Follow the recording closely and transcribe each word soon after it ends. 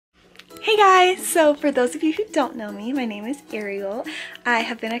Hey guys! So for those of you who don't know me, my name is Ariel. I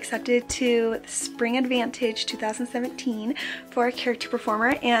have been accepted to Spring Advantage 2017 for a character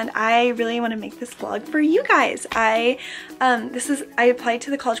performer, and I really want to make this vlog for you guys. I applied to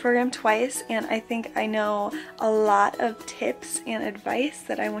the college program twice, and I think I know a lot of tips and advice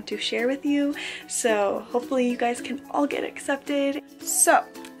that I want to share with you. So hopefully you guys can all get accepted. So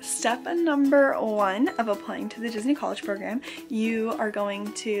step number one of applying to the Disney College program, you are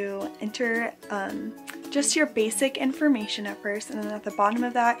going to enter just your basic information at first, and then at the bottom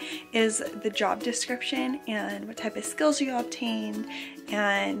of that is the job description and what type of skills you obtained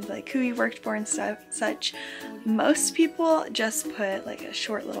and like who you worked for and such. Most people just put like a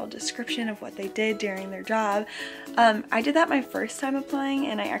short little description of what they did during their job. I did that my first time applying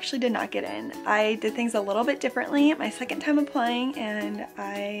and I actually did not get in. I did things a little bit differently my second time applying and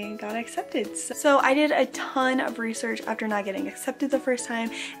I got accepted. So I did a ton of research after not getting accepted the first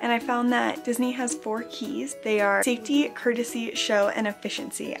time, and I found that Disney has 4 keys. They are safety, courtesy, show, and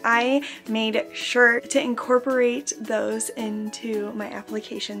efficiency. I made sure to incorporate those into my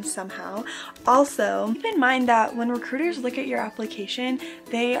application somehow. Also, keep in mind that when recruiters look at your application,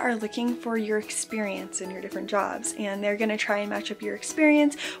 they are looking for your experience in your different jobs, and they're going to try and match up your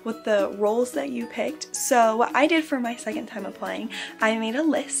experience with the roles that you picked. So what I did for my second time applying, I made a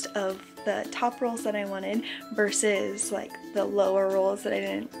list of the top roles that I wanted versus like the lower roles that I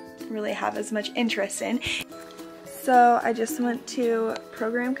didn't really have as much interest in. So I just went to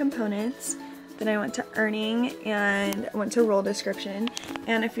program components, then I went to earning and went to role description,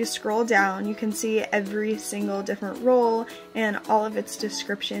 and if you scroll down you can see every single different role and all of its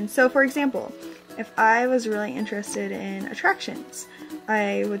description. So for example, if I was really interested in attractions,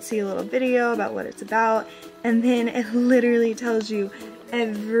 I would see a little video about what it's about, and then it literally tells you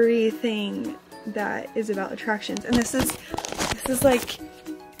everything that is about attractions. And this is like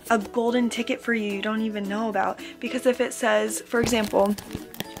a golden ticket for you don't even know about, because if it says, for example,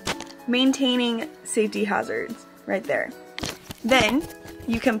 maintaining safety hazards right there, then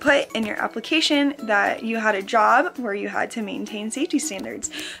you can put in your application that you had a job where you had to maintain safety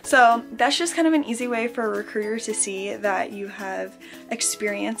standards. So that's just kind of an easy way for a recruiter to see that you have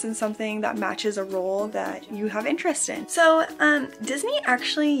experience in something that matches a role that you have interest in. So Disney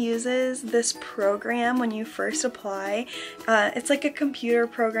actually uses this program when you first apply. It's like a computer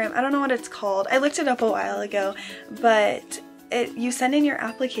program. I don't know what it's called. I looked it up a while ago, but you send in your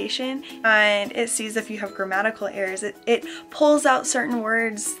application and it sees if you have grammatical errors. It pulls out certain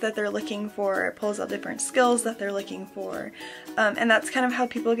words that they're looking for, it pulls out different skills that they're looking for, and that's kind of how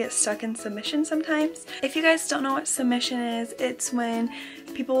people get stuck in submission sometimes. If you guys don't know what submission is, it's when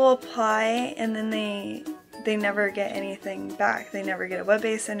people will apply and then they never get anything back. They never get a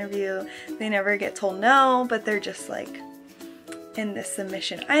web-based interview, they never get told no, but they're just like in this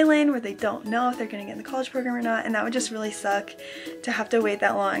submission island where they don't know if they're going to get in the college program or not, and that would just really suck to have to wait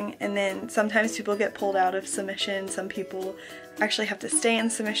that long. And then sometimes people get pulled out of submission, some people actually have to stay in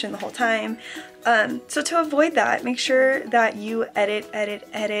submission the whole time. So to avoid that, make sure that you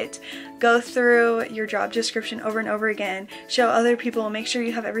edit, go through your job description over and over again, show other people, make sure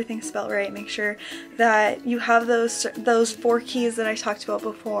you have everything spelled right, make sure that you have those 4 keys that I talked about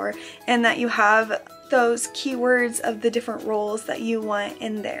before, and that you have those keywords of the different roles that you want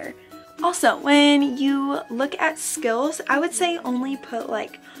in there. Also, when you look at skills, I would say only put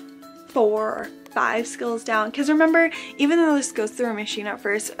like 4 or 5 skills down, because remember, even though this goes through a machine at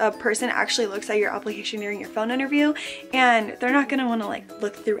first, a person actually looks at your application during your phone interview, and they're not going to want to like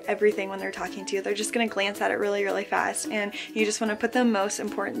look through everything when they're talking to you. They're just going to glance at it really fast, and you just want to put the most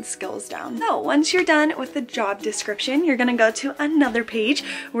important skills down. So once you're done with the job description, you're going to go to another page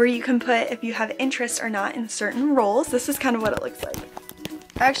where you can put if you have interest or not in certain roles. This is kind of what it looks like.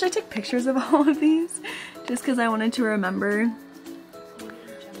 I actually took pictures of all of these just because I wanted to remember.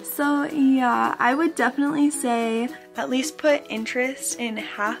 So yeah, I would definitely say at least put interest in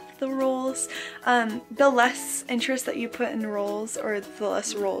half the roles. The less interest that you put in roles, or the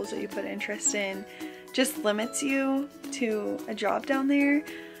less roles that you put interest in, just limits you to a job down there.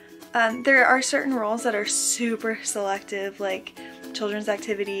 There are certain roles that are super selective, like children's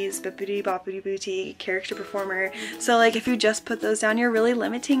activities, bippity boppity booty, character performer. So like if you just put those down, you're really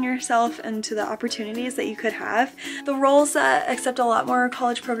limiting yourself into the opportunities that you could have. The roles that accept a lot more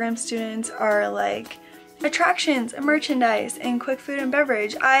college program students are like attractions and merchandise and quick food and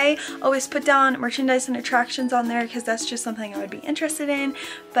beverage. I always put down merchandise and attractions on there because that's just something I would be interested in,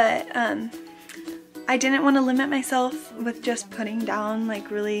 but I didn't want to limit myself with just putting down like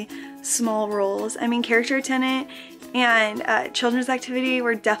really small roles. I mean, character attendant and children's activity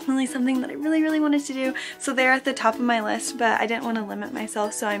were definitely something that I really wanted to do, so they're at the top of my list, but I didn't want to limit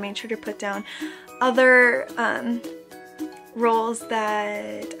myself, so I made sure to put down other roles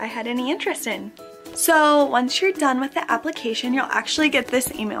that I had any interest in. So once you're done with the application, you'll actually get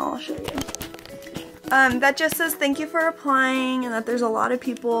this email. I'll show you. That just says thank you for applying and that there's a lot of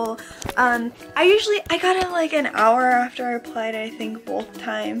people. I got it like an hour after I applied, I think, both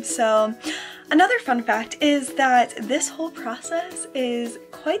times. So another fun fact is that this whole process is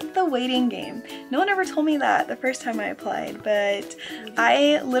quite the waiting game. No one ever told me that the first time I applied, but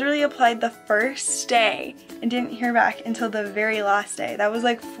I literally applied the first day and didn't hear back until the very last day. That was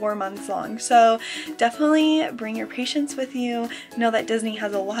like 4 months long. So definitely bring your patience with you. Know that Disney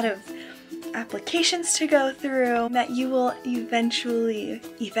has a lot of applications to go through, that you will eventually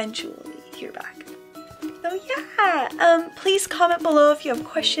hear back. So yeah, please comment below if you have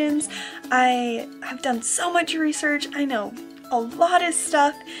questions. I have done so much research. I know a lot of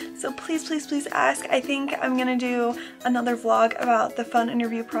stuff, so please ask. I think I'm gonna do another vlog about the phone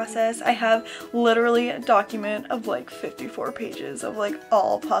interview process. I have literally a document of like 54 pages of like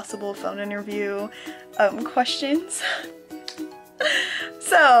all possible phone interview questions.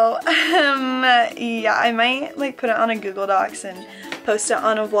 So yeah, I might like put it on a Google Docs and post it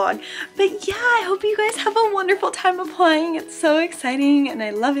on a vlog. But yeah, I hope you guys have a wonderful time applying. It's so exciting and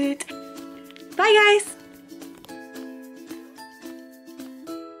I love it. Bye guys!